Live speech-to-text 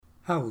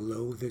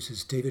Hello, this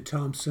is David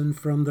Thompson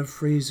from the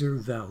Fraser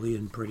Valley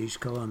in British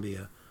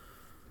Columbia.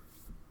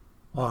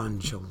 On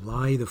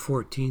July the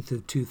 14th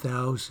of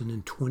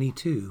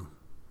 2022,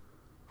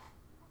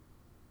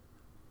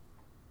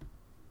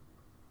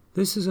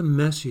 this is a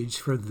message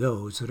for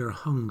those that are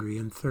hungry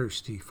and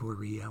thirsty for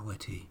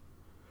reality,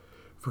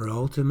 for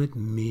ultimate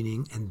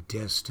meaning and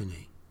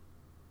destiny.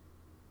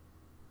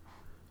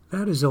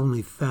 That is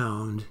only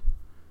found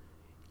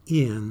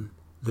in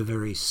the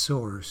very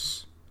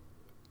source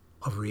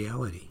of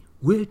reality,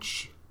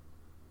 which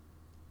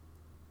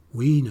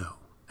we know,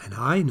 and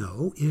I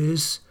know,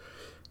 is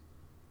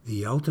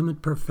the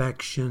ultimate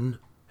perfection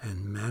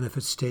and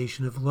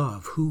manifestation of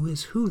love,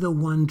 who the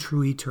one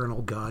true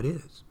eternal God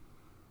is.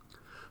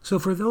 So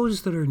for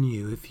those that are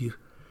new, if you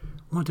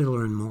want to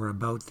learn more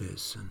about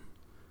this and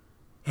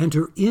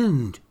enter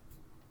into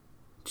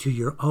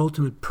your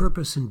ultimate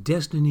purpose and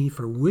destiny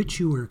for which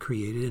you were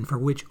created and for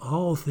which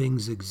all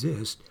things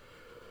exist,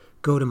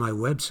 go to my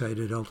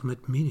website at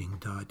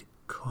ultimatemeaning.com.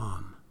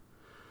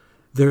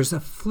 There's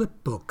a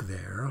flip book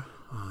there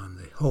on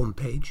the home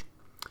page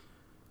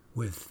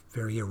with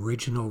very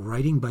original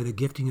writing by the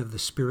gifting of the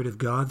Spirit of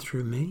God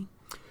through me,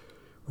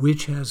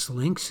 which has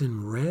links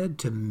in red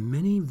to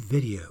many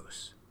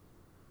videos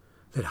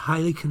that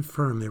highly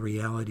confirm the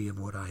reality of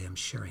what I am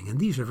sharing. And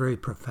these are very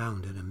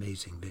profound and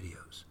amazing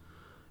videos.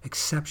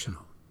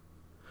 Exceptional.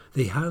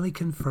 They highly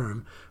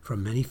confirm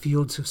from many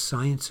fields of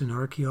science and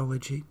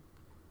archaeology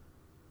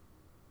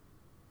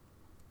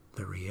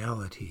the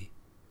reality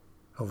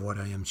of what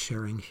I am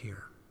sharing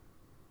here.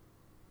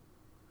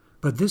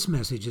 But this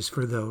message is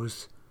for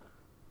those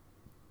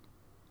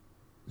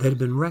that have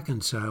been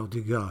reconciled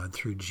to God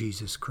through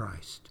Jesus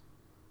Christ.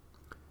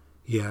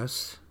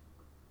 Yes,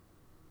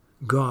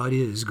 God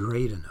is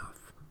great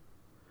enough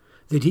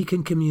that he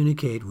can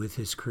communicate with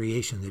his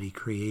creation that he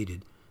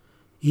created,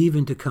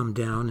 even to come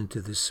down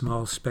into this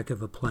small speck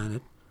of a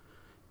planet,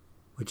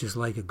 which is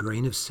like a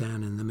grain of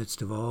sand in the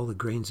midst of all the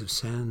grains of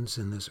sands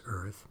in this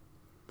earth.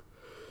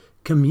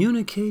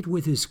 Communicate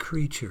with his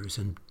creatures.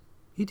 And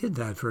he did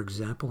that, for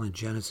example, in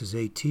Genesis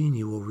 18.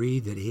 You will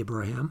read that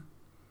Abraham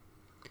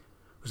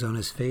was on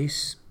his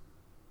face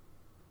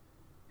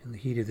in the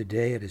heat of the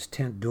day at his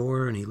tent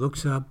door, and he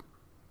looks up,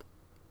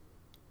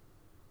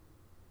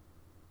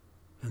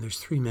 and there's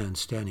three men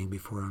standing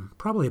before him,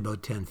 probably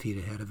about 10 feet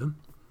ahead of him.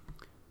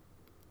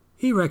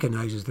 He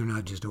recognizes they're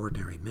not just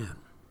ordinary men.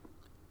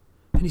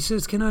 And he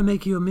says, "Can I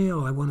make you a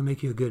meal? I want to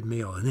make you a good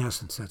meal." In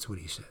essence, that's what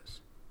he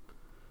says.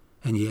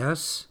 And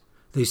yes,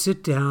 they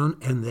sit down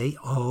and they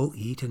all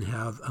eat and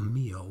have a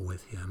meal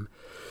with him.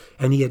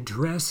 And he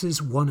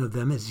addresses one of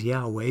them as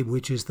Yahweh,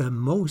 which is the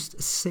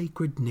most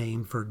sacred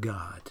name for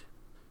God.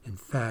 In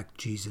fact,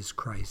 Jesus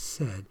Christ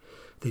said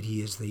that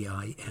he is the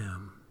I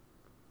Am.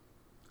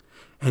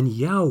 And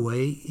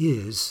Yahweh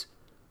is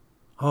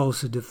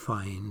also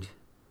defined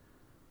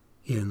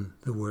in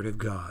the Word of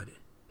God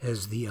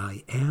as the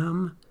I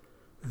Am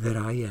that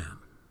I am.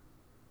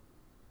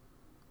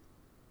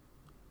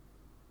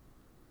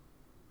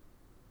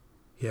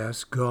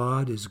 Yes,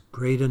 God is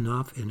great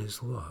enough in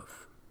his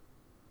love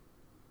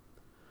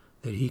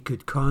that he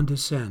could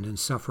condescend and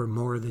suffer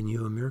more than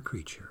you, a mere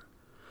creature,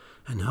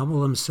 and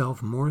humble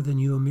himself more than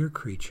you, a mere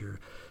creature,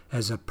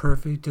 as a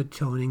perfect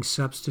atoning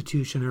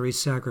substitutionary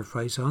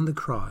sacrifice on the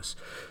cross,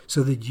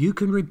 so that you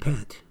can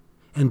repent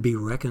and be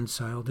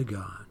reconciled to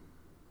God.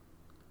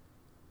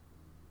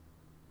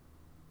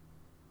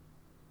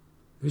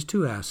 There's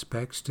two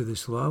aspects to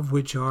this love,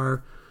 which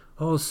are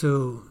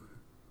also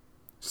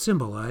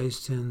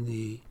symbolized in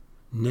the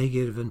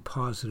negative and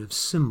positive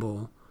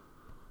symbol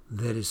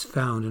that is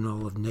found in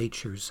all of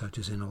nature, such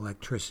as in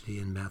electricity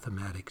and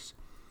mathematics.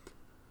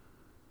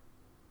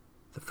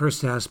 The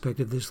first aspect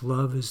of this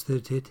love is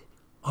that it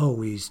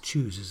always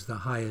chooses the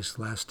highest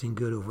lasting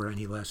good over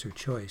any lesser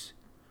choice.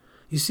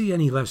 You see,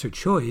 any lesser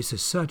choice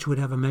as such would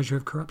have a measure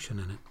of corruption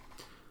in it.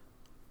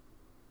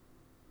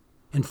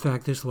 In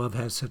fact, this love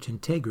has such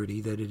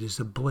integrity that it is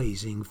a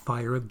blazing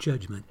fire of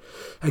judgment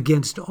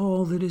against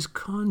all that is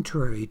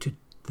contrary to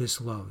this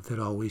love that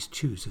always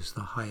chooses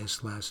the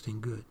highest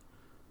lasting good.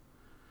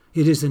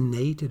 It is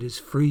innate, it is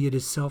free, it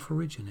is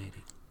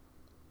self-originating.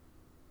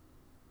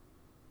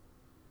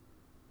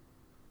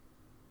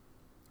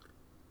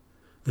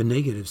 The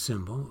negative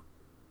symbol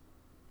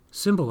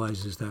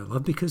symbolizes that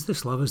love because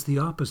this love is the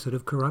opposite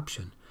of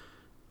corruption.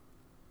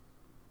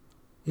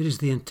 It is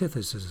the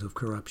antithesis of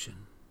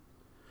corruption.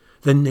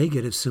 The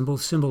negative symbol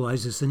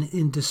symbolizes an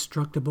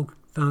indestructible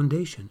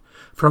foundation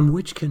from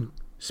which can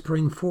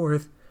spring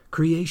forth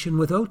creation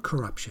without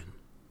corruption,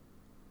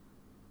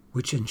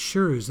 which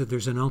ensures that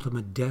there's an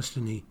ultimate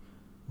destiny,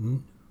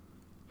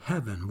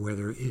 heaven, where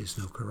there is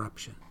no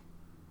corruption.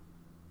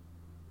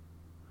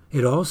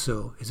 It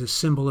also is a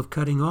symbol of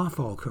cutting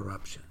off all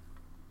corruption.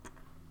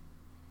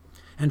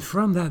 And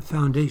from that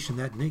foundation,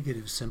 that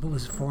negative symbol,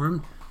 is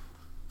formed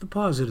the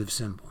positive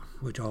symbol,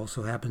 which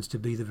also happens to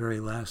be the very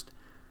last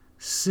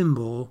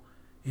symbol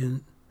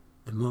in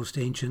the most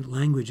ancient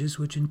languages,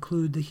 which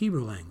include the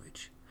Hebrew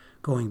language,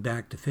 going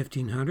back to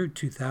 1500,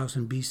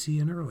 2000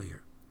 BC and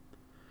earlier.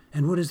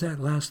 And what does that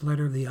last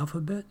letter of the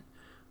alphabet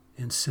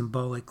in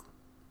symbolic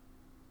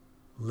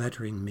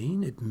lettering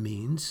mean? It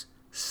means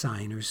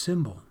sign or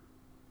symbol.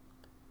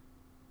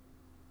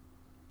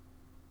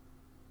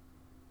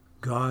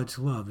 God's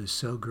love is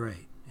so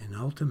great and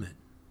ultimate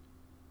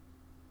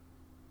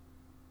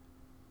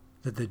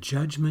that the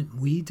judgment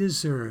we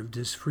deserved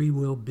as free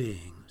will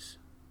beings,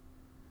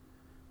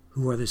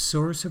 who are the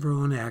source of our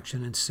own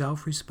action and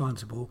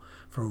self-responsible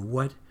for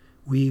what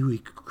we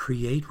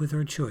create with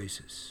our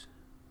choices,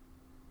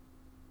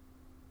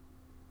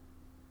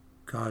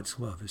 God's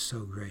love is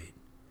so great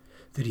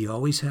that he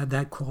always had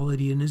that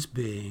quality in his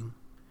being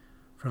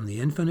from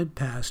the infinite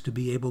past to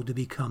be able to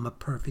become a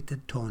perfect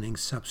atoning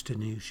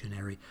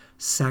substitutionary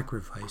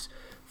sacrifice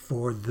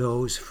for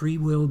those free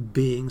will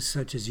beings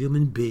such as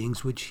human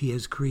beings which he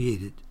has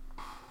created.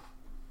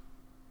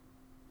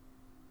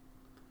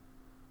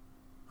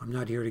 I'm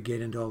not here to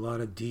get into a lot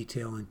of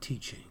detail and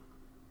teaching.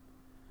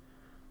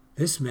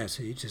 This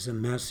message is a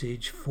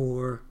message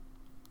for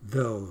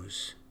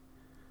those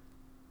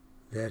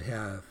that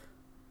have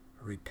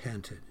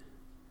repented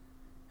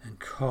and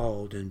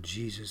called in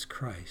Jesus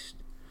Christ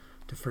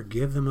to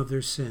forgive them of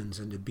their sins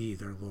and to be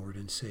their Lord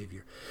and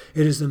Savior.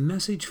 It is a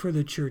message for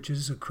the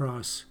churches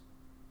across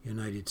the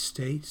United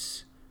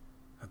States,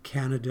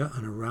 Canada,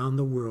 and around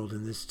the world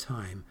in this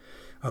time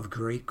of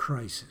great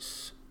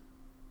crisis.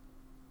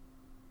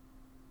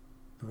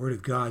 The Word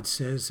of God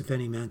says, if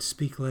any man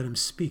speak, let him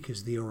speak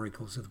as the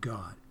oracles of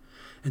God.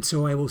 And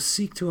so I will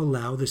seek to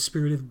allow the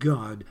Spirit of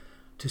God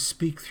to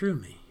speak through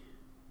me.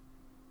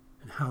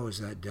 And how is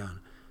that done?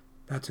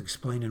 That's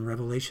explained in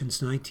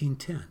Revelations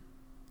 19:10.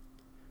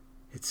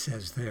 It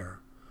says there,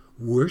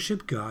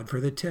 worship God,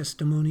 for the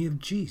testimony of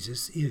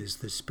Jesus is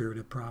the spirit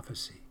of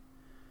prophecy.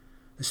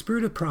 The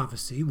spirit of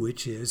prophecy,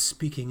 which is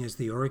speaking as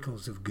the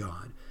oracles of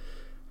God,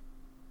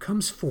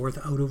 comes forth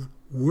out of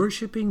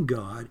worshiping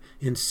God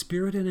in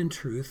spirit and in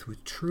truth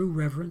with true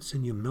reverence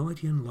and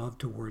humility and love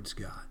towards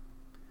God.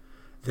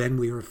 Then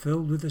we are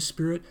filled with the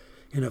Spirit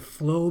in a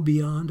flow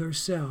beyond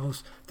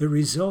ourselves that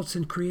results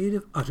in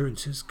creative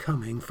utterances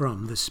coming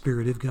from the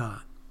Spirit of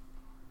God.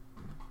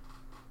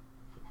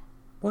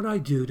 What I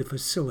do to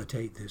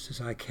facilitate this is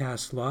I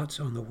cast lots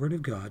on the Word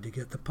of God to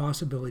get the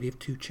possibility of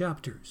 2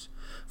 chapters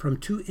from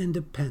 2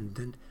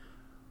 independent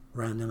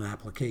random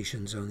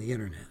applications on the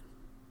internet.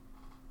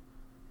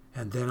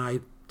 And then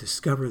I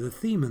discover the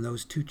theme in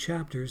those 2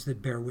 chapters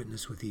that bear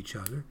witness with each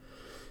other,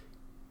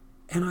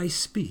 and I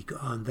speak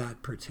on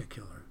that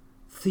particular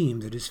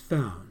theme that is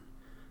found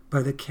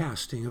by the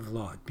casting of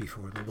lot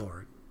before the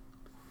Lord.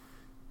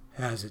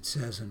 As it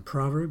says in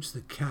Proverbs,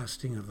 the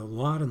casting of the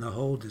lot and the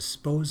whole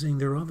disposing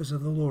thereof is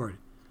of the Lord.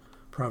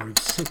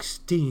 Proverbs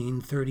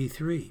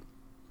 16:33.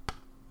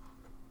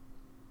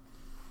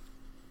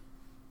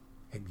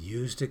 It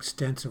used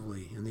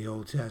extensively in the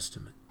Old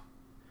Testament,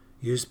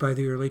 used by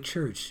the early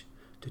church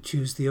to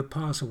choose the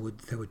apostle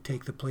that would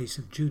take the place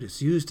of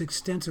Judas, used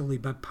extensively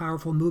by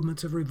powerful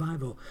movements of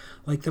revival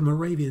like the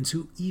Moravians,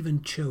 who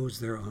even chose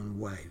their own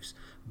wives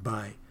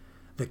by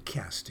the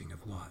casting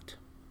of lot.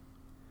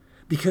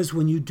 Because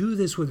when you do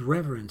this with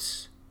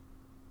reverence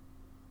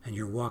and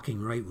you're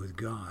walking right with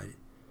God,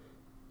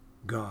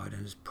 God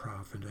and his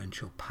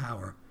providential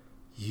power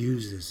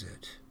uses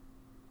it.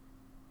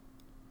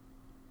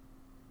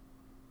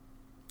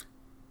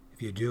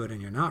 If you do it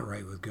and you're not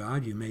right with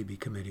God, you may be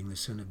committing the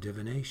sin of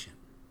divination.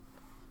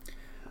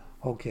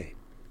 Okay.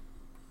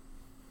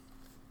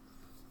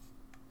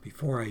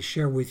 Before I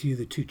share with you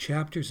the 2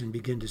 chapters and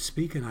begin to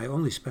speak, and I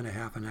only spent a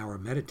half an hour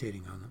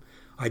meditating on them,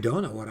 I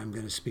don't know what I'm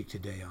going to speak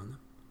today on them.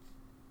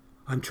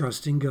 I'm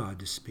trusting God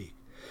to speak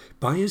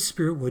by his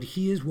Spirit what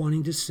he is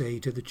wanting to say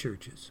to the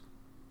churches.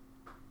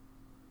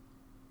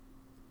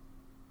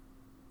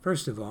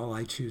 First of all,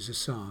 I choose a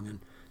song, and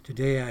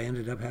today I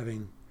ended up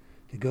having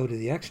to go to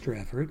the extra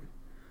effort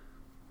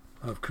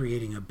of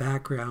creating a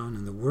background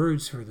and the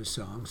words for the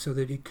song so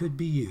that it could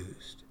be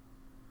used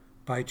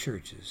by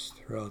churches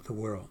throughout the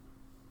world.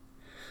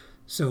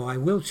 So I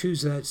will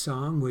choose that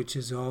song, which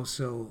is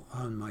also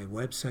on my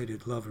website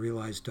at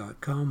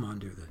loverealized.com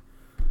under the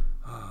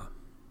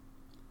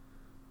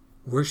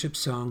worship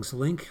songs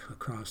link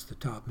across the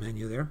top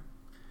menu there.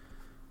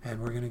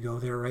 And we're going to go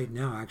there right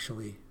now,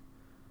 actually,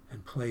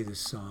 and play this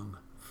song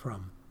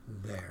from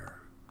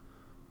there.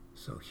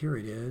 So here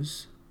it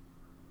is.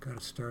 Got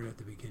to start at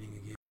the beginning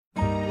again.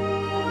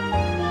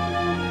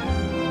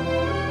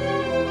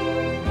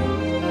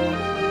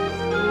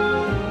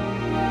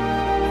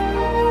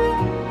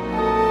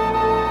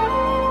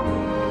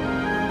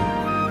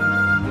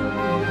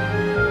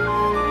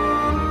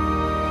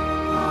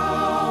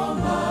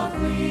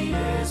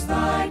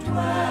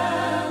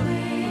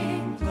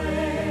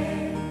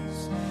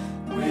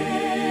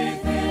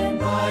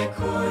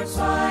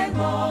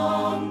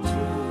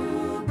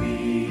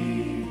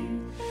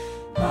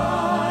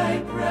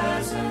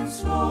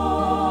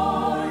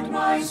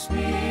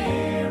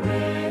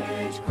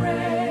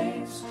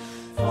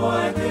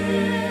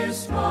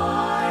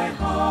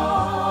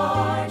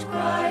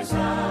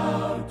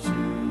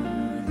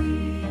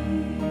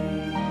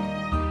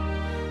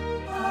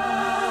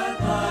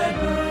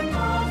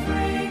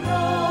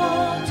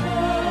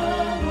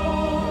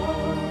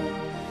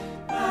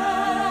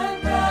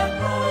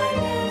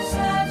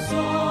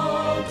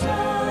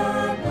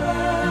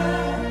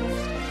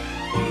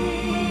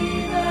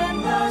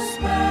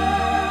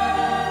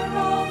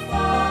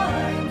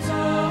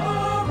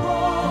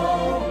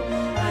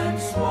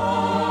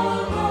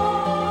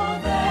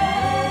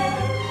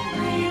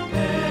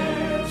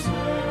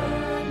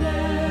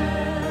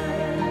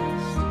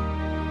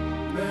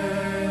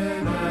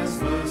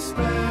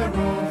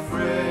 sparrow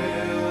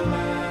frail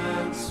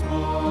and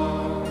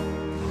small,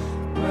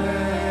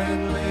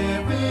 when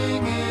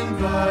living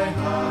in thy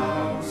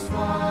house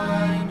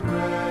find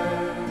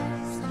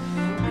rest,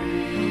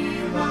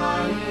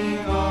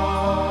 relying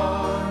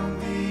on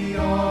the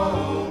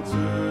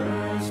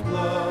altar's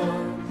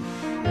blood,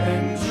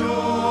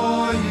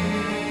 enjoying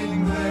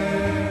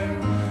there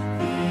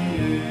the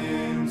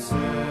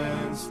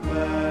incense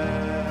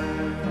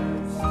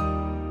blessed.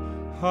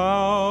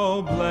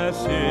 How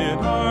blessed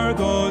are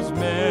those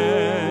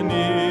men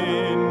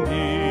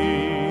indeed,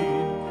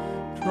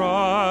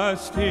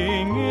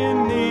 trusting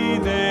in thee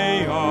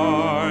they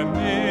are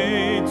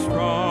made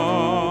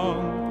strong.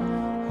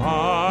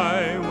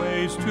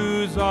 Highways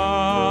to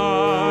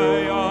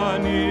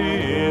Zion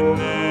in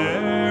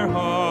their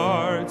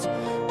hearts,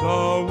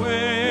 the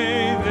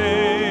way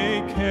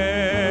they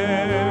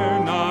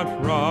care not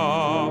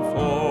rough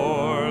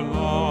or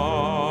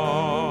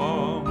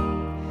long.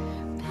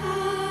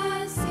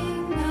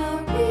 Passing the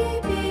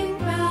weeping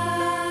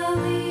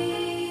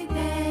valley,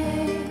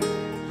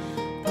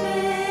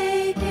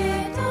 they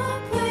get a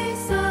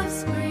place of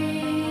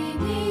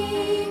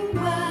screening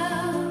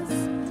wells.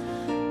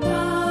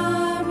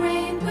 The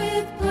rain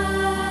with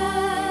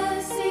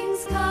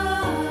blessings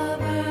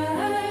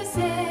covers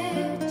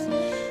it,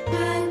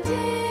 and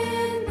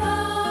in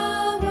the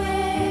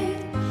way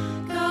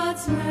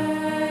God's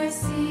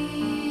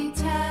mercy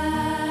tells.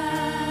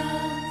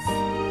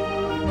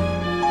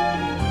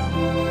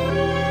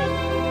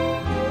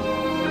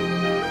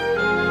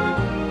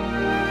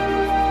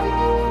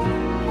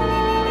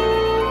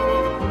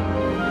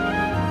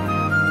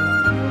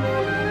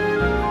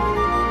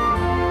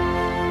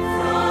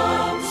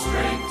 From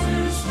strength to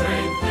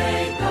strength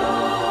they go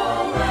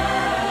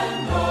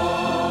and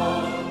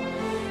on,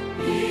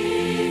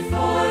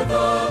 before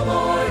the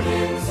Lord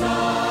in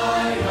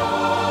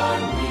Zion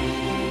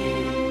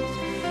meet,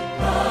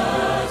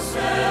 thus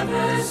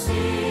ever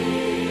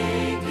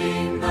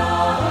seeking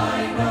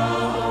thine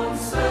own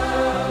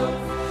self.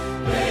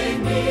 They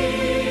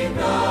need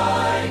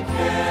thy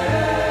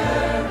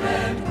care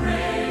and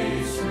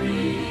grace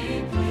replete.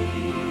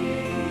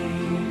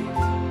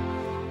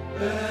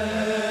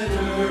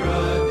 Better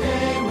a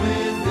day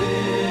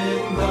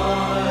within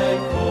thy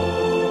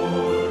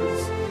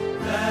courts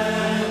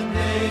than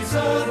days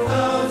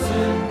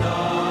 1,000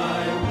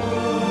 I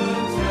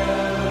would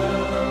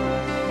tell.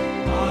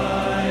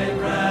 I'd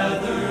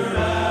rather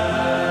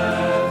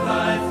at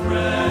thy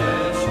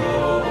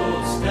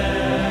threshold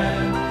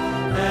stand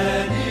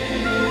than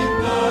in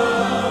the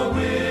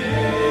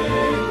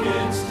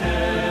wicked's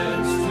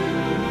tents to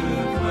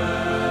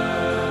dwell.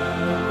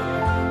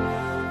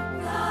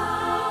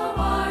 Thou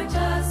art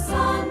a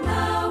sun,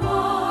 thou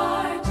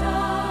art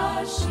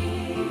a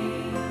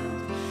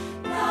shield.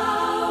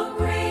 Thou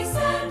grace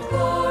and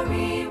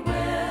glory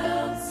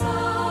wilt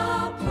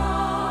supply.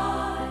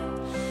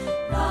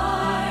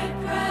 Thy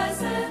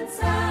presence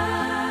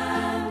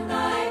and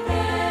thy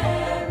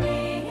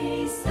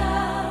very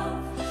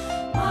self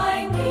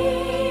my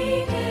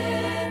need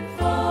in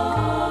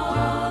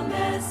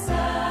fullness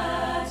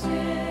satisfy.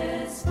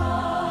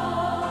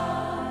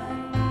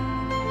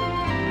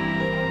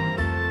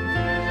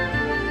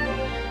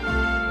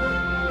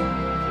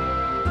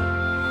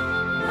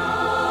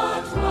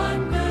 Not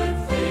one good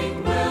thing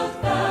wilt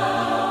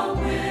thou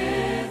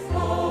withhold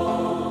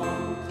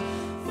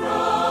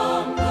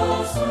from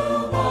those who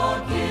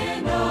walk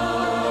in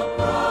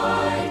uprightness.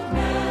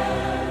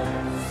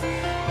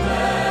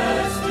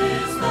 Blessed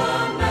is the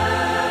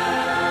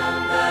man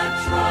that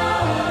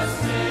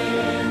trusts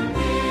in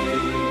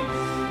thee,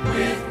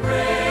 with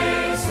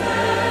grace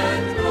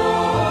and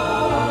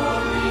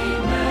glory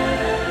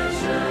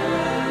measureless.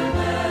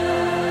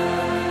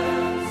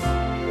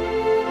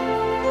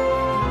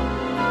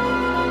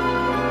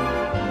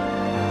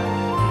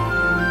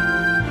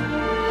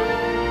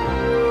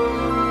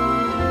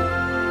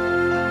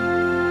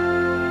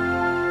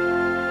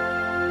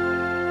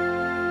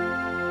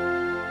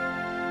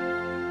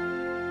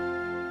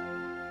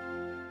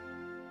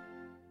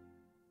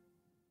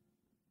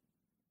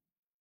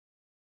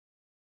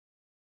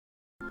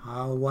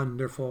 How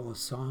wonderful a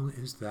song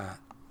is that?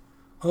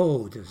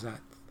 Oh, does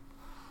that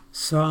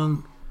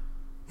song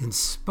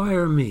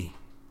inspire me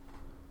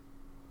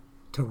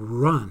to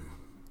run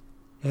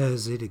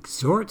as it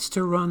exhorts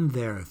to run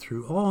there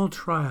through all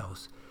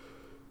trials,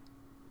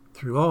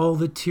 through all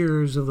the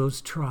tears of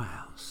those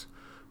trials,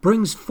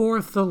 brings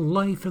forth the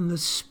life and the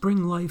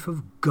spring life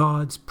of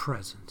God's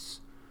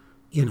presence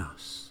in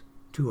us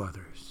to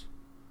others.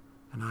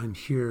 And I'm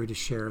here to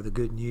share the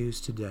good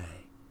news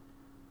today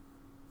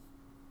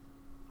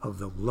of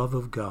the love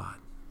of God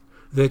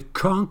that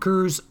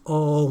conquers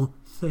all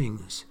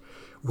things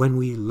when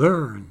we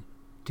learn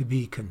to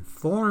be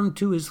conformed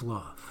to his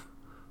love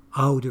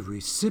out of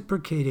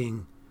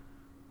reciprocating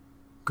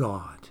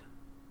God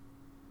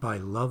by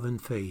love and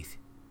faith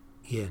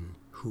in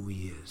who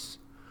he is.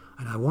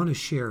 And I want to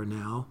share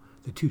now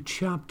the 2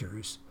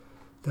 chapters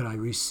that I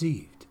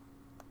received.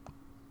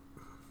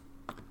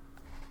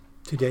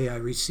 Today I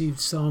received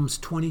Psalms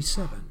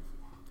 27.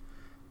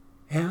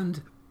 And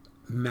and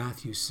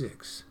Matthew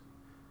 6.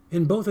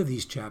 In both of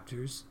these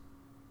chapters,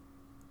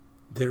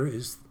 there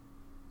is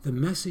the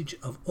message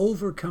of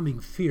overcoming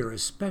fear,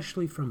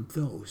 especially from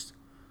those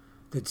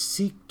that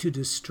seek to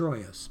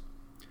destroy us,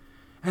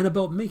 and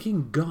about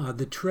making God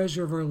the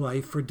treasure of our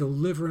life for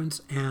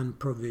deliverance and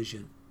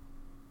provision.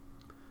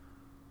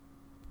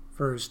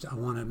 First, I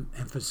want to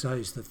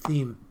emphasize the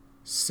theme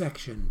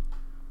section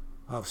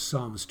of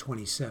Psalms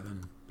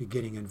 27,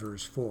 beginning in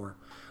verse 4.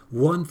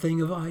 One thing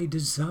have I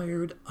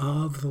desired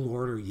of the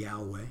Lord, or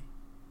Yahweh.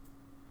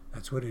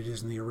 That's what it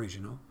is in the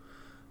original.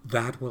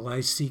 That will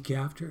I seek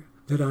after,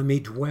 that I may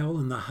dwell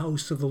in the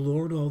house of the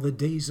Lord all the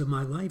days of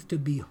my life, to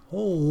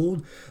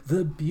behold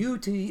the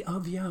beauty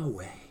of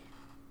Yahweh,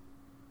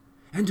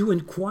 and to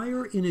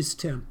inquire in his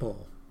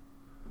temple.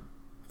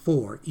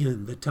 For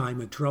in the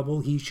time of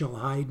trouble he shall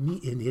hide me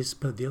in his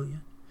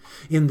pavilion.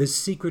 In the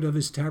secret of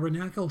his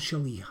tabernacle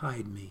shall he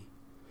hide me.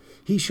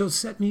 He shall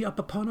set me up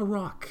upon a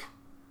rock.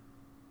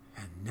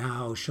 And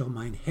now shall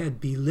mine head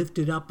be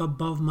lifted up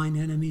above mine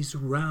enemies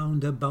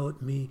round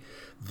about me.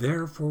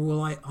 Therefore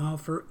will I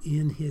offer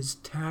in his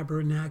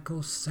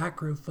tabernacle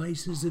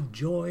sacrifices of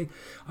joy.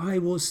 I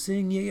will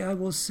sing, yea, I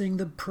will sing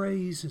the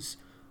praises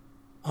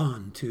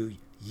unto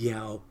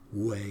Yahweh.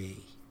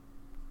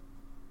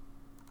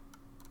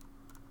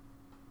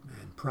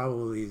 And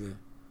probably the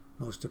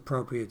most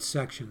appropriate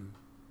section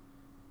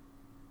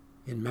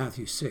in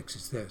Matthew 6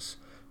 is this,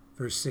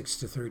 verse 6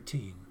 to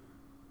 13.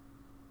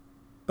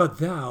 But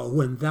thou,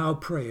 when thou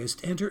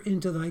prayest, enter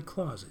into thy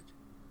closet,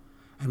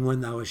 and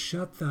when thou hast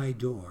shut thy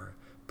door,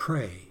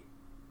 pray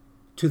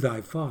to thy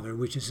Father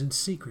which is in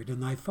secret,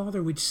 and thy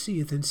Father which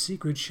seeth in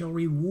secret shall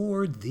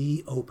reward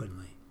thee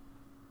openly.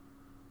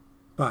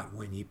 But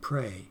when ye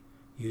pray,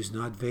 use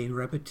not vain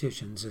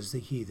repetitions as the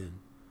heathen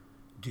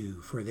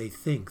do, for they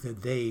think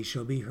that they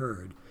shall be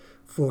heard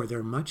for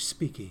their much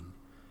speaking.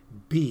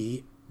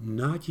 Be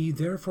not ye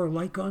therefore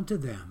like unto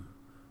them,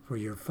 for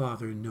your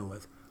Father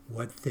knoweth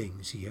what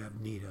things ye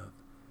have need of,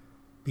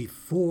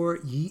 before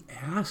ye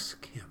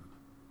ask him.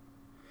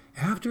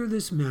 After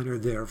this manner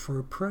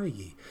therefore pray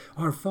ye,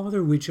 Our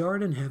Father which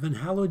art in heaven,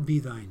 hallowed be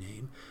thy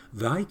name.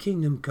 Thy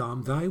kingdom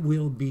come, thy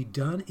will be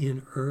done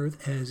in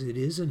earth as it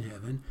is in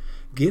heaven.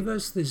 Give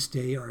us this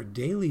day our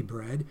daily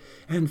bread,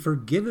 and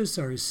forgive us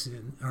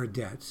our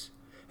debts,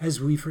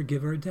 as we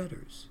forgive our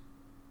debtors.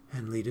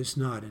 And lead us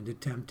not into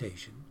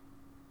temptation,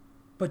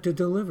 but to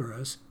deliver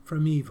us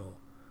from evil.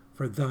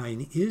 For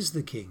thine is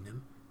the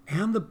kingdom,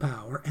 and the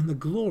power, and the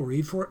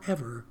glory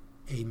forever.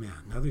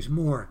 Amen. Now there's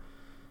more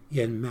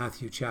in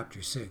Matthew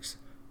chapter 6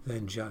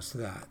 than just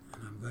that.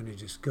 And I'm going to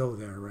just go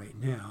there right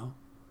now.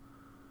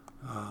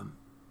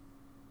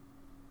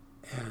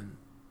 And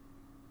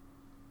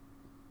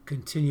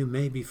continue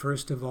maybe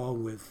first of all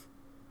with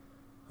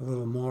a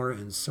little more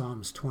in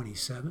Psalms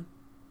 27.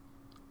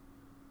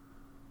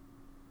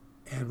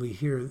 And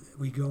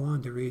we go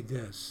on to read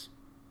this.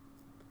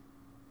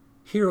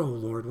 Hear, O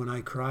Lord, when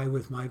I cry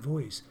with my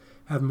voice.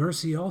 Have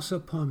mercy also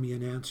upon me,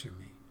 and answer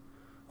me.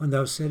 When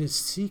thou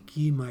saidst, Seek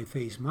ye my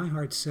face, my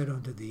heart said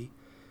unto thee,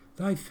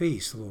 Thy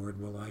face, Lord,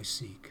 will I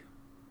seek.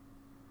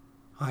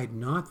 Hide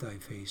not thy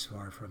face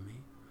far from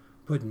me.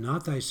 Put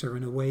not thy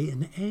servant away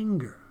in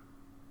anger.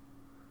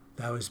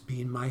 Thou hast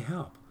been my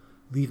help.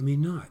 Leave me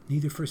not,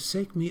 neither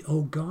forsake me,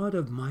 O God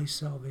of my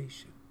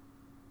salvation.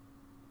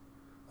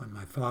 When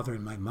my father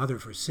and my mother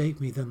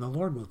forsake me, then the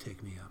Lord will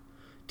take me up.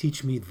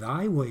 Teach me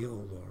thy way,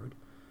 O Lord,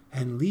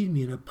 and lead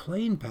me in a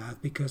plain path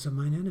because of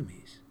mine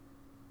enemies.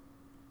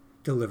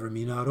 Deliver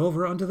me not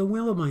over unto the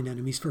will of mine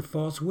enemies, for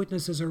false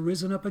witnesses are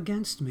risen up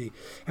against me,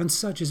 and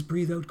such as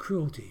breathe out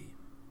cruelty.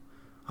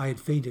 I had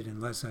fainted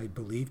unless I had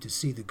believed to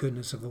see the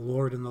goodness of the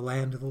Lord in the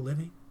land of the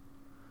living.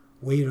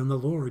 Wait on the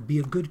Lord, be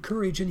of good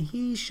courage, and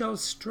he shall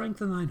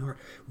strengthen thine heart.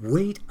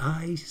 Wait,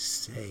 I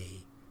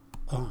say,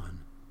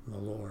 on the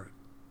Lord.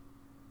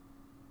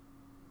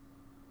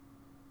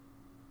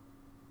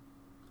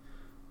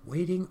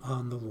 Waiting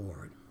on the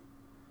Lord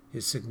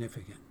is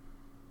significant.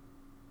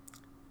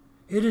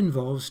 It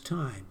involves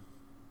time.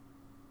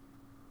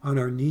 On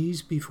our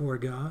knees before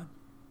God,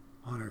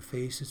 on our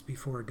faces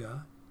before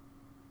God.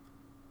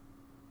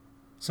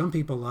 Some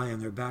people lie on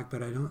their back,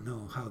 but I don't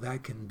know how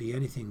that can be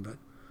anything but,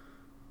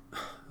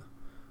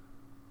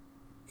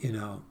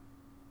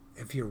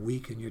 if you're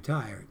weak and you're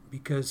tired,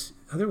 because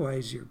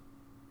otherwise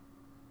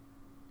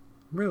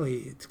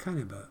it's kind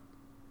of a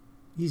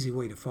easy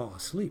way to fall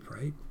asleep,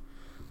 right?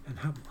 And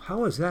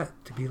how is that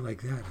to be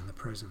like that in the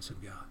presence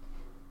of God?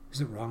 Is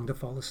it wrong to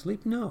fall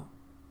asleep? No,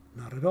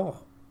 not at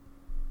all.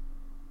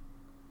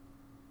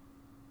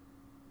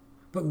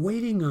 But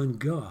waiting on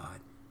God,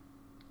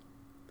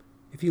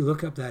 if you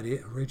look up that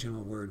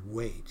original word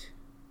wait,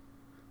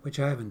 which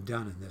I haven't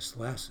done in this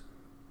lesson,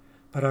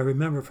 but I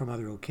remember from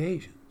other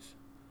occasions,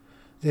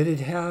 that it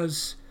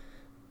has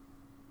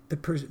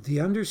the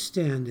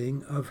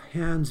understanding of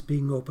hands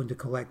being open to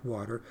collect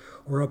water,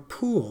 or a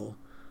pool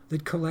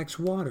that collects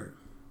water.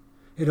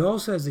 It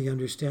also has the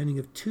understanding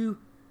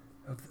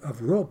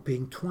of rope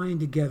being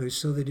twined together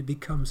so that it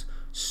becomes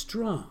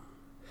strong.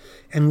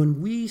 And when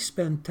we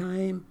spend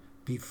time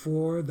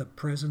before the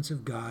presence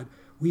of God,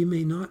 we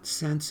may not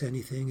sense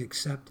anything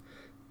except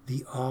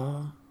the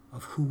awe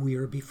of who we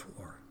are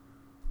before.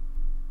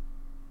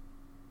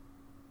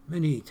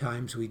 Many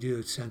times we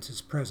do sense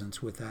his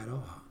presence with that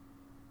awe.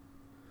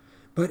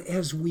 But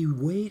as we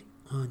wait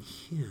on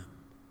him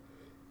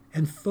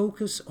and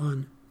focus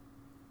on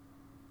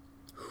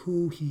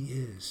who he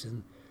is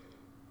and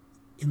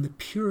in the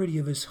purity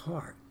of his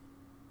heart,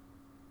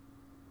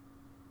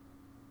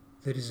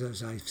 that is,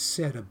 as I've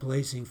said, a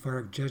blazing fire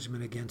of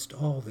judgment against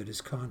all that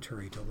is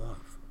contrary to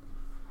love,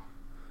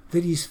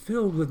 that he's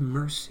filled with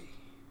mercy,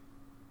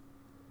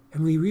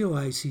 and we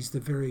realize he's the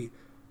very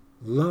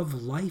love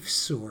life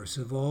source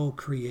of all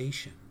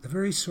creation, the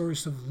very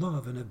source of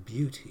love and of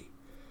beauty.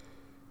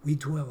 We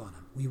dwell on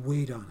him, we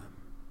wait on him.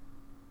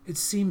 It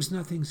seems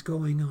nothing's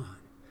going on,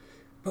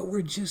 but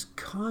we're just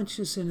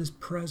conscious in his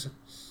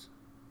presence.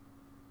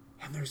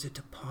 And there's a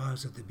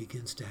deposit that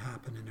begins to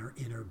happen in our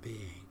inner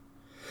being.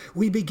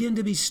 We begin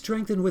to be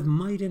strengthened with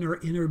might in our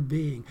inner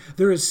being.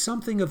 There is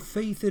something of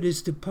faith that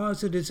is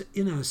deposited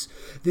in us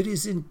that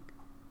is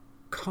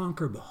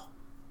inconquerable.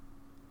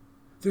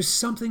 There's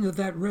something of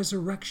that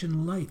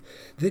resurrection life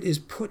that is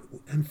put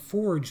and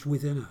forged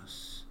within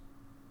us,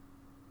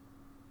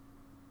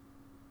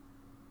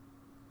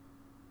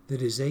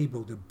 that is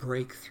able to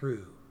break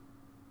through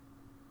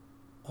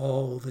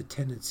all the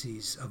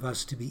tendencies of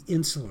us to be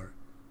insular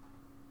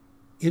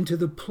into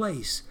the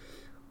place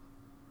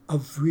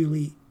of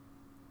really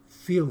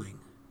feeling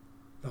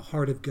the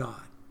heart of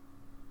God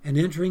and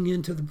entering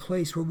into the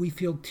place where we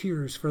feel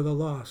tears for the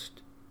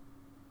lost.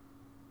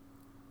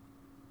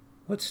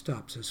 What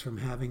stops us from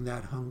having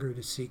that hunger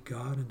to seek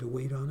God and to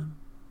wait on him?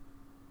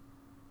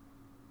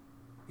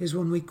 Is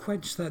when we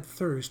quench that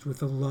thirst with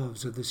the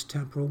loves of this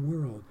temporal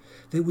world,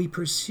 that we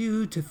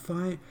pursue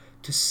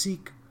to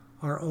seek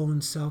our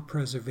own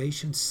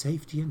self-preservation,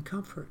 safety, and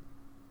comfort.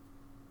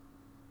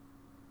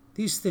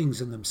 These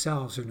things in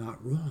themselves are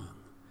not wrong,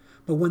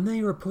 but when they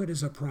are put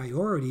as a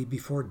priority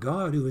before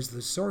God, who is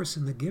the source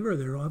and the giver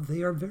thereof,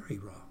 they are very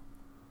wrong.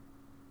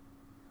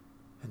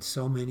 And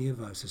so many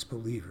of us as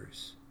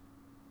believers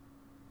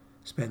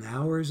spend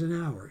hours and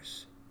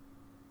hours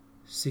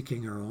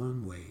seeking our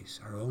own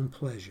ways, our own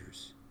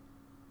pleasures.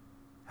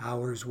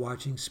 Hours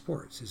watching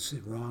sports. Is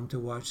it wrong to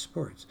watch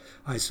sports?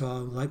 I saw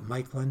like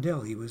Mike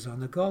Lundell, he was on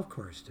the golf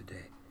course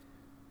today.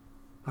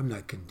 I'm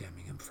not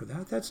condemning him for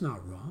that. That's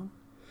not wrong.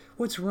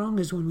 What's wrong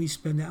is when we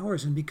spend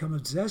hours and become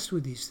obsessed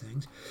with these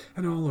things,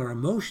 and all our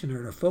emotion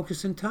and our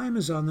focus and time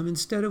is on them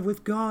instead of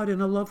with God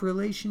in a love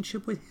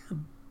relationship with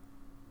him.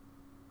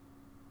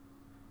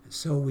 And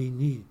so we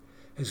need,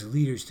 as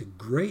leaders, to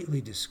greatly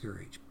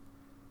discourage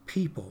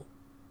people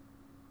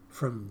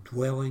from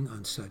dwelling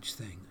on such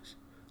things.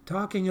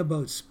 Talking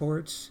about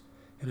sports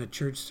in a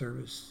church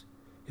service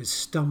is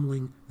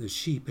stumbling the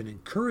sheep and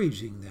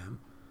encouraging them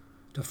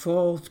to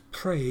fall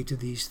prey to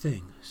these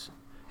things.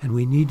 And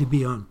we need to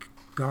be on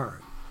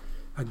guard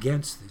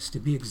against this, to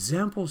be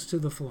examples to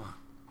the flock,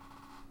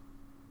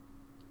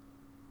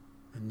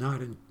 and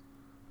not in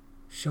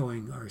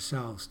showing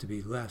ourselves to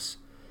be less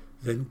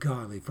than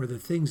godly. For the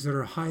things that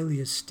are highly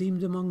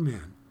esteemed among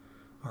men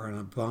are an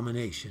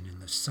abomination in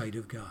the sight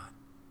of God.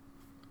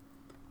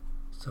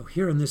 So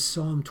here in this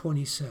Psalm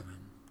 27,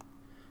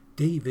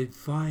 David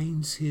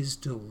finds his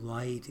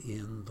delight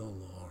in the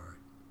Lord.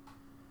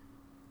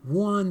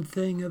 One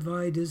thing have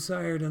I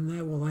desired, and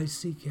that will I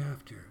seek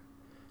after,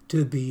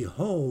 to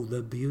behold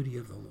the beauty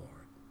of the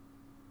Lord,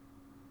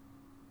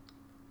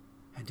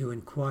 and to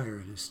inquire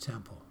in his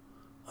temple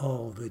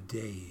all the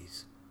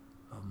days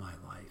of my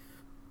life.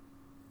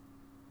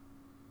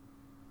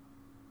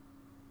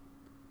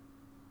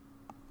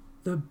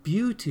 The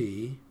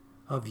beauty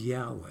of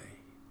Yahweh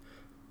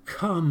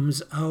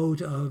comes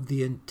out of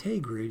the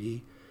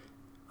integrity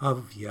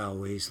of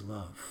Yahweh's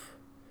love.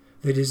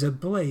 That is a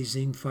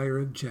blazing fire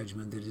of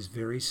judgment that is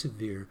very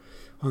severe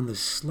on the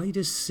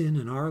slightest sin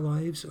in our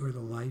lives or the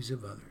lives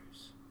of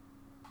others.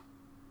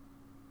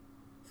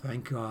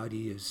 Thank God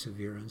he is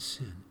severe on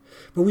sin.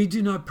 But we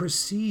do not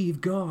perceive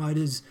God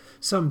as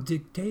some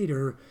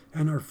dictator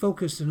and are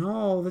focused on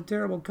all the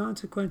terrible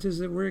consequences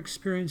that we're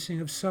experiencing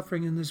of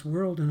suffering in this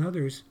world and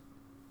others.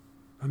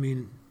 I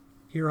mean,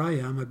 here I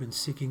am, I've been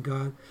seeking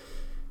God,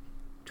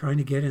 trying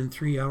to get in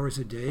 3 hours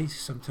a day.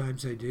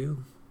 Sometimes I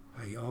do.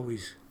 I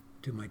always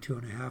do my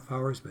 2.5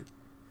 hours,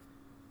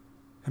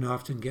 and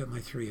often get my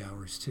 3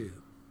 hours too.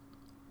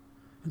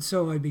 And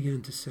so I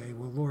began to say,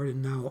 well, Lord,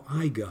 and now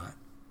I got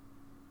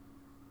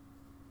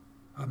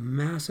a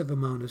massive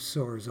amount of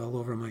sores all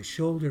over my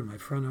shoulder, my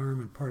front arm,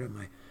 and part of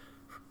my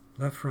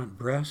left front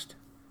breast,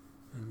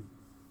 and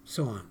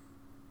so on.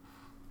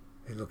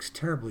 It looks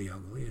terribly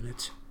ugly, and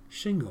it's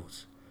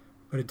shingles.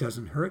 But it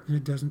doesn't hurt and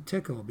it doesn't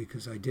tickle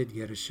because I did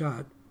get a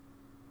shot,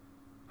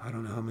 I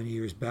don't know how many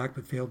years back,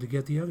 but failed to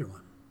get the other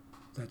one.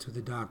 That's what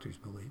the doctors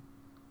believe.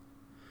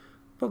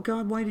 But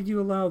God, why did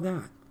you allow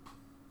that?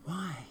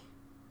 Why?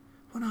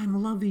 When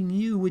I'm loving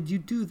you, would you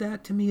do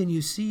that to me? And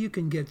you see, you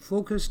can get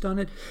focused on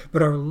it.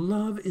 But our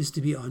love is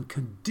to be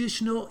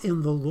unconditional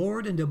in the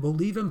Lord and to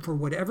believe him for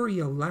whatever he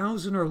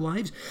allows in our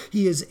lives.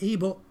 He is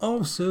able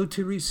also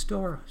to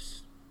restore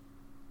us.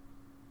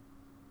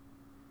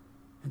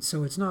 And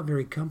so it's not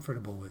very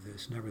comfortable with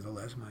this.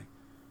 Nevertheless, my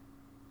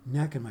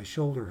neck and my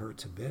shoulder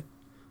hurts a bit.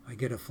 I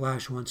get a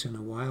flash once in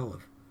a while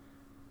of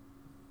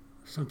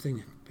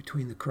something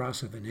between the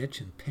cross of an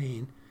itch and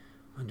pain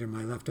under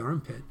my left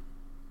armpit.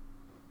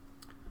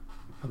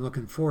 I'm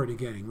looking forward to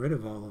getting rid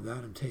of all of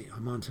that.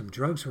 I'm on some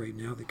drugs right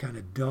now that kind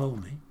of dull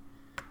me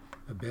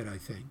a bit, I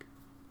think.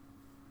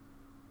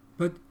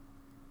 But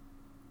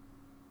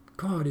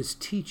God is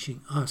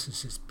teaching us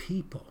as his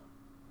people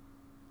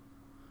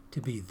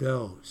to be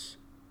those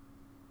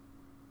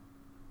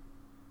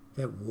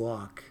that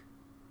walk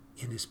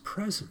in his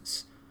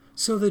presence,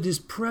 so that his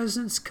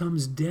presence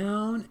comes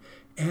down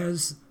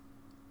as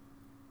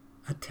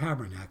a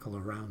tabernacle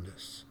around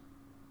us.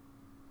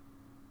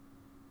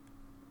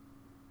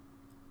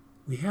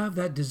 We have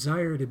that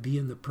desire to be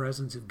in the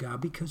presence of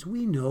God because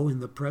we know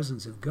in the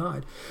presence of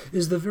God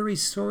is the very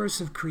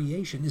source of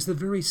creation, is the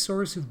very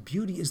source of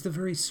beauty, is the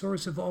very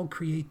source of all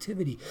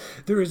creativity.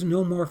 There is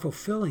no more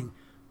fulfilling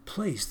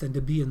place than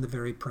to be in the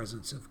very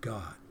presence of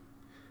God.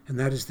 And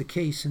that is the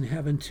case in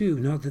heaven too.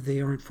 Not that they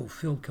aren't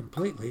fulfilled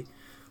completely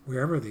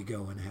wherever they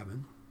go in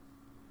heaven.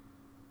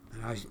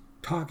 And I'm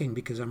talking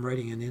because I'm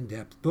writing an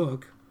in-depth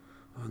book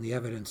on the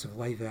evidence of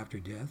life after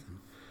death and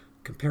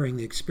comparing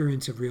the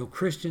experience of real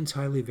Christians,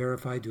 highly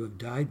verified to have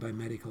died by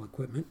medical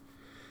equipment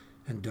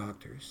and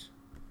doctors,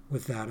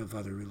 with that of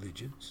other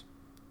religions.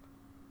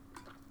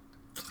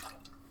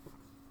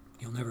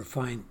 You'll never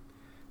find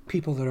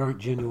people that aren't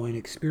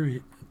genuine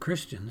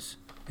Christians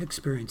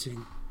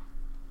experiencing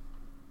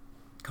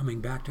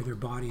coming back to their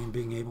body and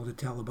being able to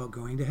tell about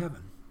going to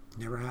heaven.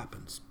 Never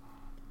happens.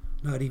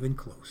 Not even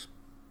close.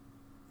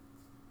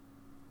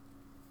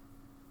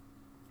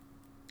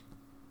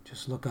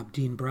 Just look up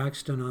Dean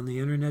Braxton on the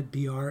internet,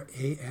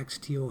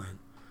 Braxton.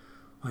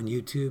 On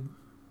YouTube,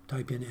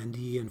 type in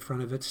NDE in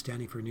front of it,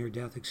 standing for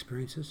near-death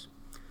experiences,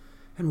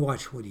 and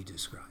watch what he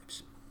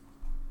describes.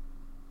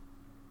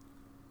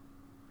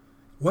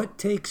 What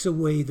takes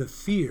away the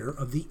fear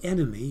of the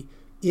enemy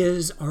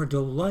is our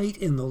delight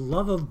in the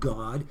love of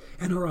God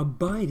and our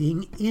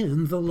abiding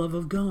in the love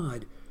of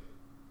God.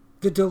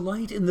 The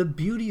delight in the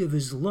beauty of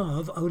his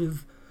love out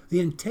of the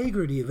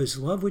integrity of his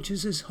love, which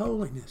is his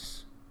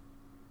holiness.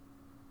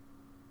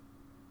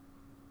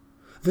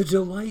 The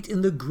delight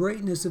in the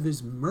greatness of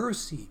his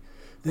mercy,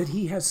 that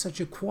he has such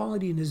a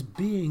quality in his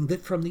being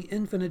that from the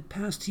infinite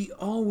past he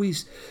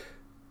always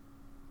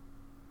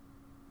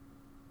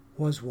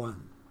was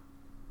one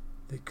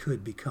that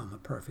could become a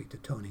perfect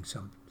atoning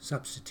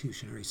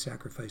substitutionary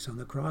sacrifice on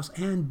the cross,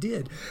 and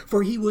did,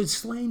 for he was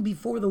slain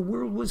before the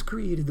world was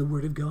created, the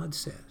Word of God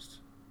says.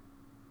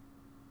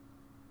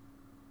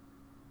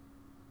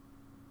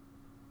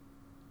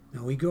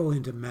 Now we go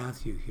into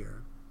Matthew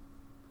here.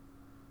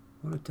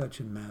 I want to touch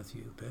on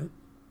Matthew a bit.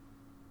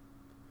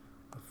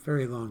 A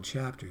very long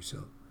chapter,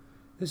 so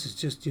this is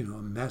just, a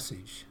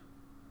message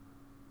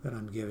that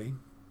I'm giving.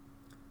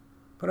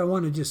 But I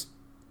want to just,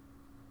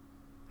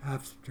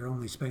 after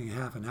only spending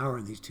half an hour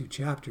in these two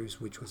chapters,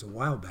 which was a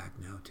while back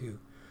now too,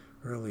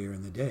 earlier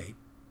in the day,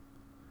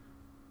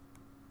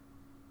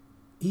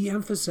 he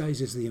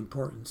emphasizes the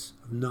importance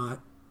of not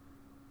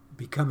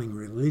becoming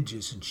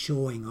religious and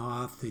showing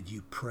off that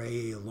you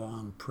pray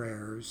long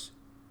prayers.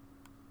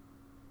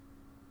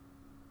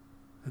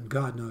 And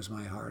God knows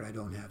my heart. I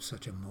don't have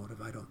such a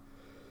motive. I don't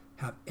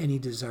have any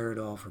desire at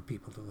all for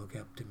people to look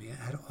up to me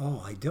at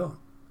all. I don't.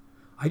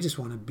 I just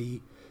want to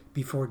be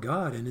before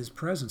God in his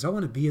presence. I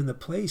want to be in the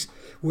place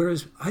where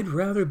I'd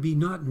rather be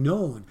not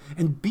known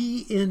and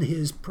be in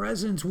his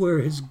presence where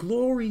his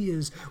glory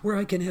is, where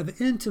I can have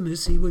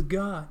intimacy with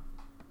God.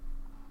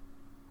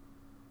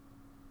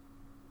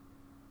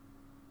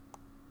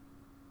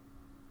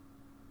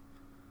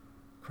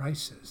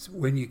 Christ says,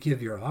 when you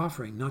give your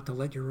offering, not to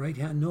let your right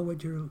hand know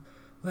what your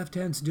left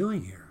hand's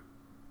doing here.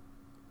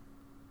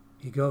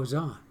 He goes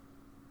on,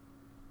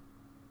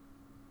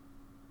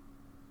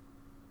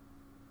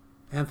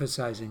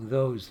 emphasizing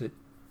those that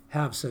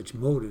have such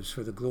motives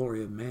for the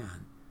glory of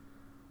man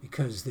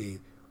because they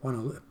want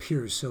to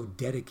appear so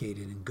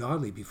dedicated and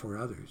godly before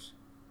others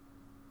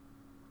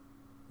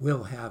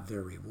will have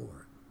their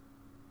reward.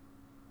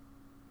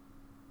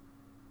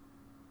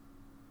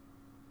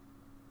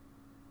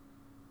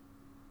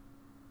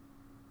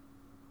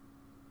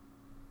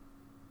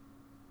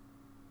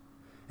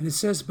 And it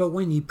says, but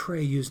when ye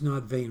pray, use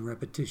not vain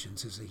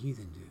repetitions as the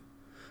heathen do,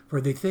 for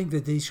they think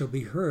that they shall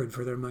be heard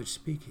for their much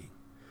speaking.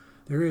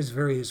 There is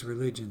various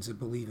religions that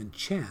believe in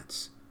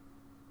chants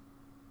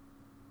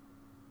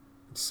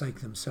and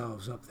psych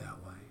themselves up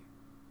that way.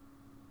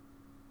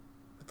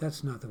 But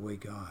that's not the way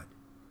God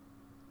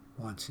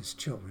wants his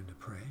children to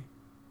pray.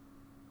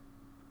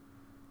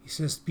 He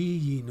says, be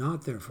ye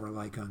not therefore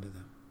like unto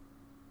them,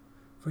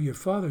 for your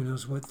Father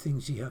knows what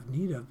things ye have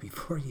need of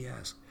before ye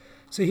ask.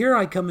 So here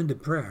I come into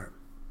prayer,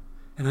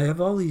 and I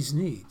have all these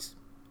needs.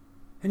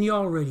 And he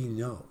already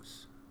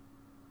knows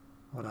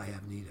what I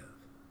have need of.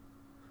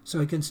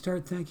 So I can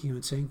start thanking him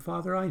and saying,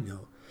 Father, I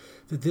know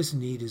that this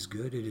need is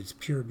good. It is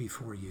pure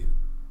before you.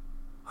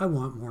 I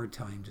want more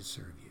time to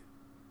serve you.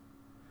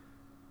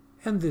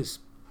 And this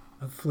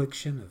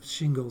affliction of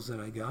shingles that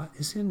I got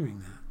is hindering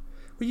that.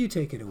 Will you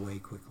take it away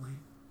quickly?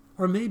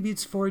 Or maybe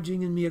it's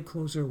forging in me a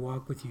closer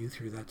walk with you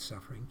through that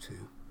suffering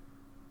too.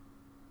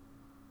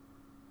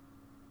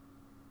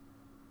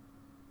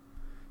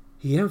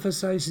 He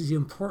emphasizes the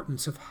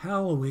importance of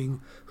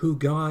hallowing who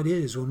God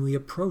is when we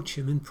approach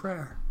him in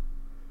prayer.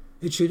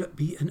 It should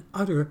be an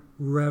utter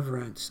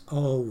reverence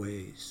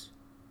always.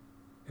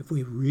 If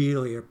we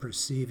really are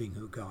perceiving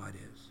who God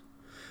is,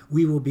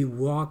 we will be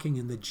walking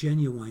in the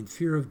genuine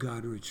fear of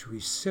God, which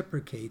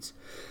reciprocates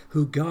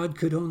who God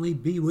could only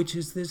be, which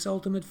is this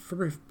ultimate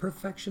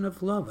perfection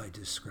of love I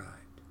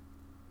described.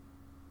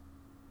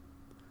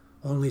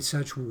 Only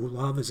such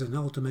love is an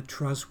ultimate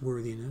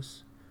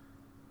trustworthiness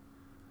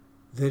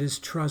that is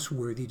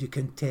trustworthy to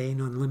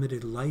contain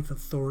unlimited life,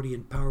 authority,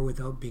 and power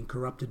without being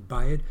corrupted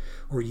by it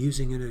or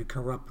using it in a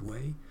corrupt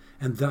way,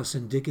 and thus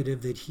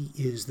indicative that he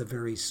is the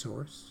very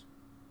source.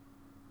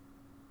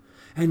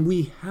 And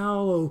we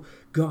hallow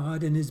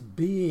God in his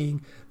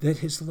being, that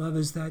his love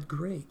is that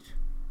great,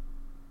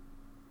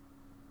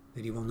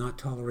 that he will not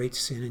tolerate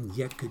sin and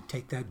yet could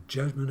take that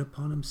judgment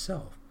upon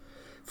himself,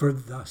 for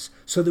thus,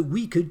 so that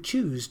we could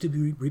choose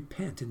to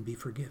repent and be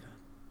forgiven.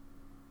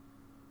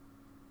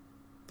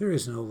 There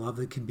is no love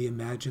that can be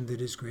imagined that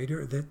is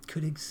greater, or that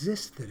could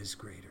exist that is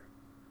greater.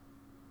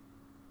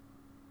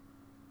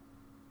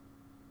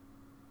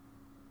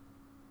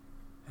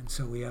 And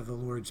so we have the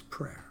Lord's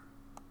Prayer.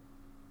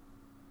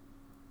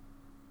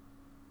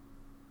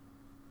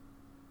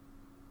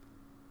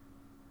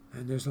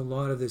 And there's a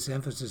lot of this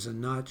emphasis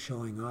on not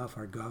showing off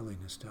our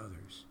godliness to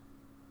others.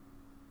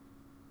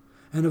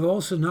 And of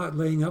also not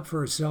laying up for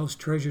ourselves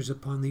treasures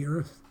upon the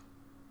earth,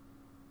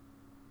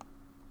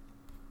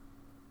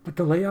 but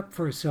to lay up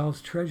for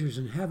ourselves treasures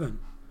in heaven,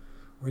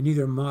 where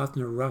neither moth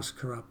nor rust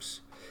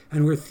corrupts,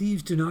 and where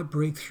thieves do not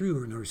break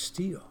through nor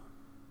steal.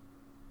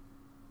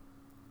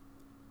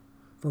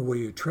 For where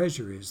your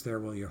treasure is, there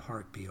will your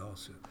heart be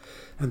also.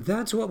 And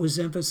that's what was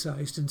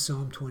emphasized in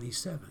Psalm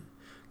 27.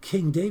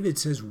 King David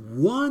says,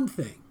 one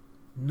thing,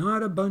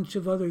 not a bunch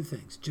of other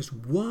things, just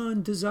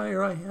one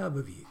desire I have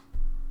of you,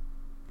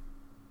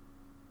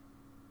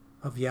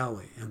 of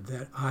Yahweh, and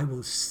that I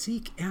will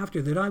seek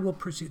after, that I will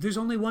pursue. There's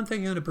only one thing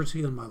I'm going to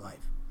pursue in my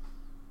life.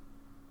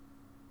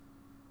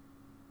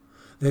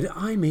 That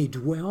I may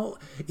dwell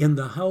in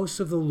the house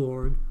of the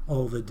Lord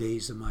all the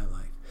days of my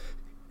life.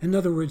 In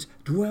other words,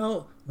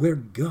 dwell where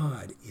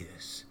God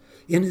is,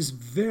 in his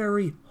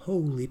very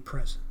holy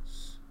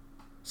presence.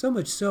 So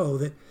much so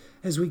that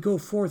as we go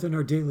forth in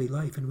our daily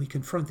life and we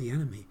confront the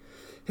enemy,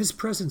 his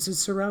presence is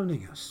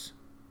surrounding us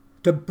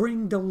to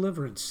bring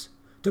deliverance,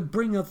 to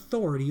bring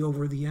authority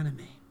over the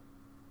enemy.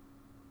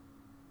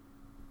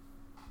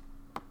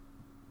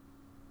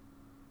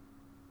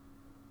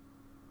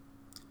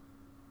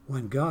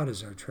 When God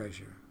is our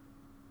treasure,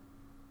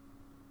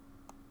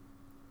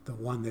 the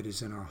one that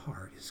is in our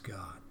heart is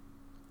God.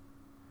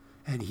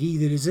 And he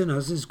that is in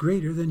us is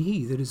greater than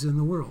he that is in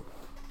the world.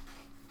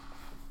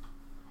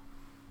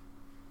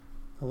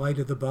 The light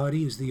of the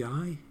body is the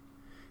eye.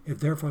 If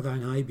therefore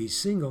thine eye be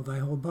single, thy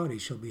whole body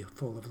shall be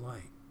full of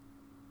light.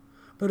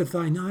 But if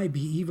thine eye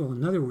be evil,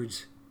 in other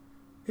words,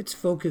 it's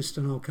focused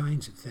on all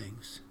kinds of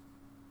things,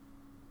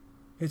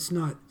 it's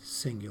not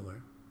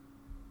singular,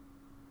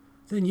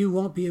 then you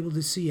won't be able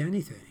to see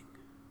anything.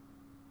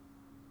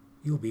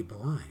 You'll be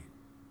blind.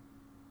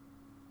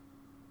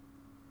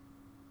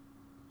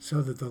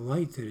 So that the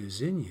light that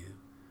is in you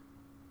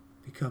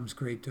becomes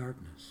great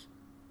darkness.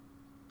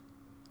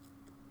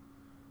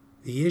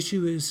 The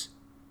issue is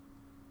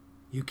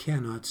you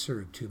cannot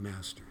serve two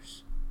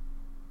masters.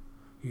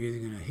 You're either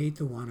going to hate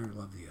the one or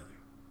love the other.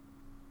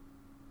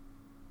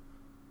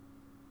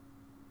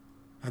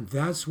 And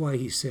that's why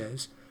he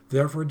says,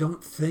 therefore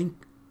don't think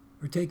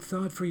or take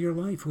thought for your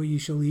life, what you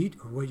shall eat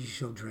or what you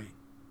shall drink,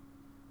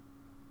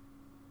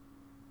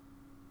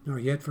 nor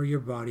yet for your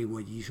body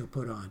what ye shall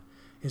put on.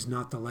 Is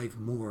not the life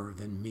more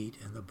than meat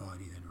and the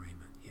body than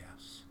raiment?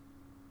 Yes.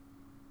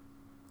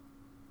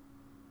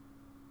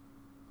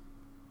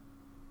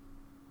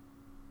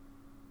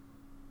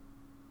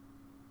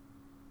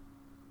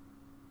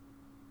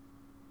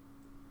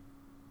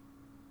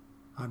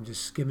 I'm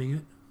just skimming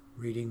it,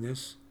 reading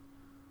this.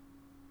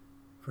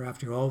 For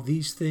after all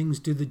these things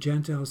do the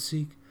Gentiles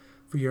seek,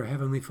 for your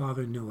heavenly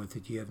Father knoweth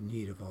that ye have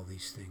need of all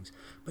these things.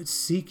 But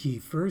seek ye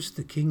first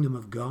the kingdom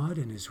of God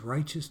and his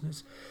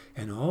righteousness,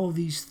 and all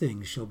these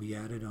things shall be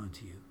added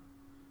unto you.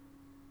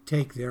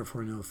 Take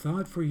therefore no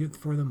thought for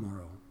the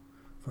morrow,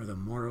 for the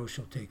morrow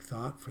shall take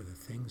thought for the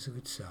things of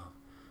itself.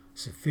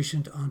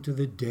 Sufficient unto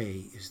the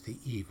day is the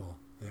evil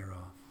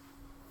thereof.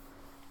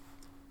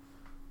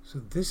 So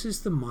this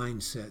is the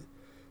mindset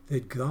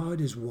that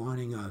God is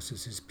wanting us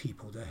as his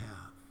people to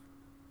have.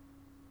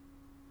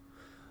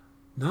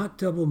 Not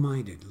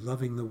double-minded,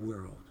 loving the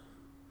world.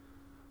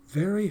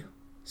 Very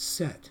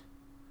set,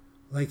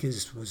 like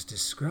as was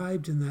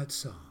described in that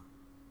song,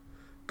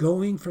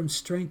 going from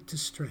strength to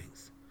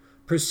strength,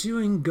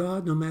 pursuing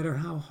God no matter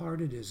how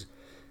hard it is.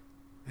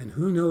 And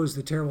who knows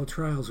the terrible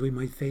trials we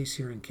might face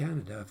here in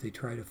Canada if they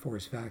try to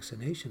force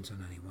vaccinations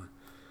on anyone.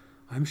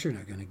 I'm sure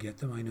not going to get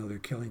them. I know they're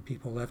killing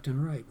people left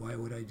and right. Why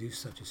would I do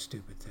such a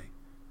stupid thing?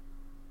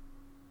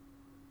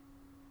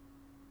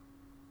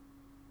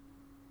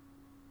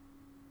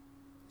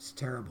 It's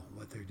terrible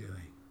what they're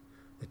doing.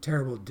 The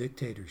terrible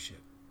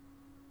dictatorship.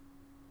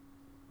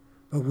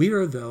 But we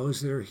are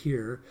those that are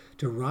here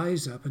to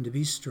rise up and to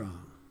be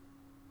strong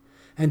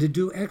and to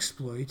do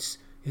exploits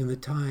in the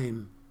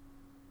time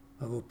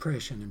of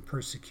oppression and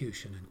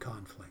persecution and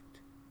conflict.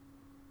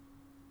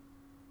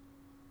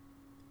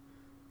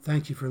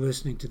 Thank you for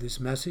listening to this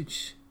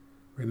message.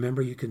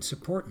 Remember, you can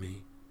support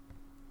me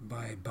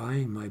by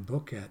buying my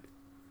book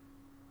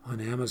on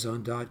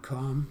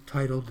Amazon.com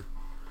titled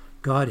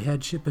God,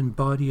 Headship, and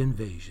Body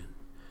Invasion,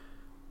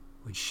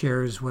 which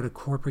shares what a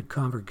corporate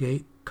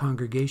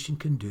congregation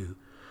can do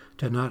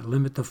to not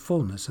limit the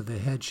fullness of the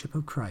headship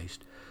of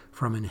Christ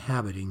from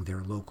inhabiting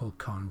their local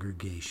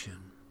congregation.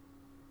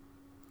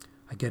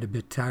 I get a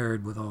bit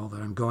tired with all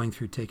that I'm going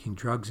through, taking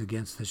drugs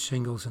against the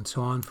shingles and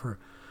so on for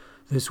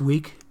this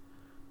week,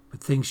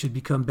 but things should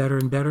become better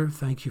and better.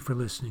 Thank you for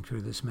listening to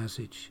this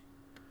message.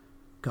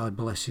 God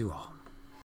bless you all.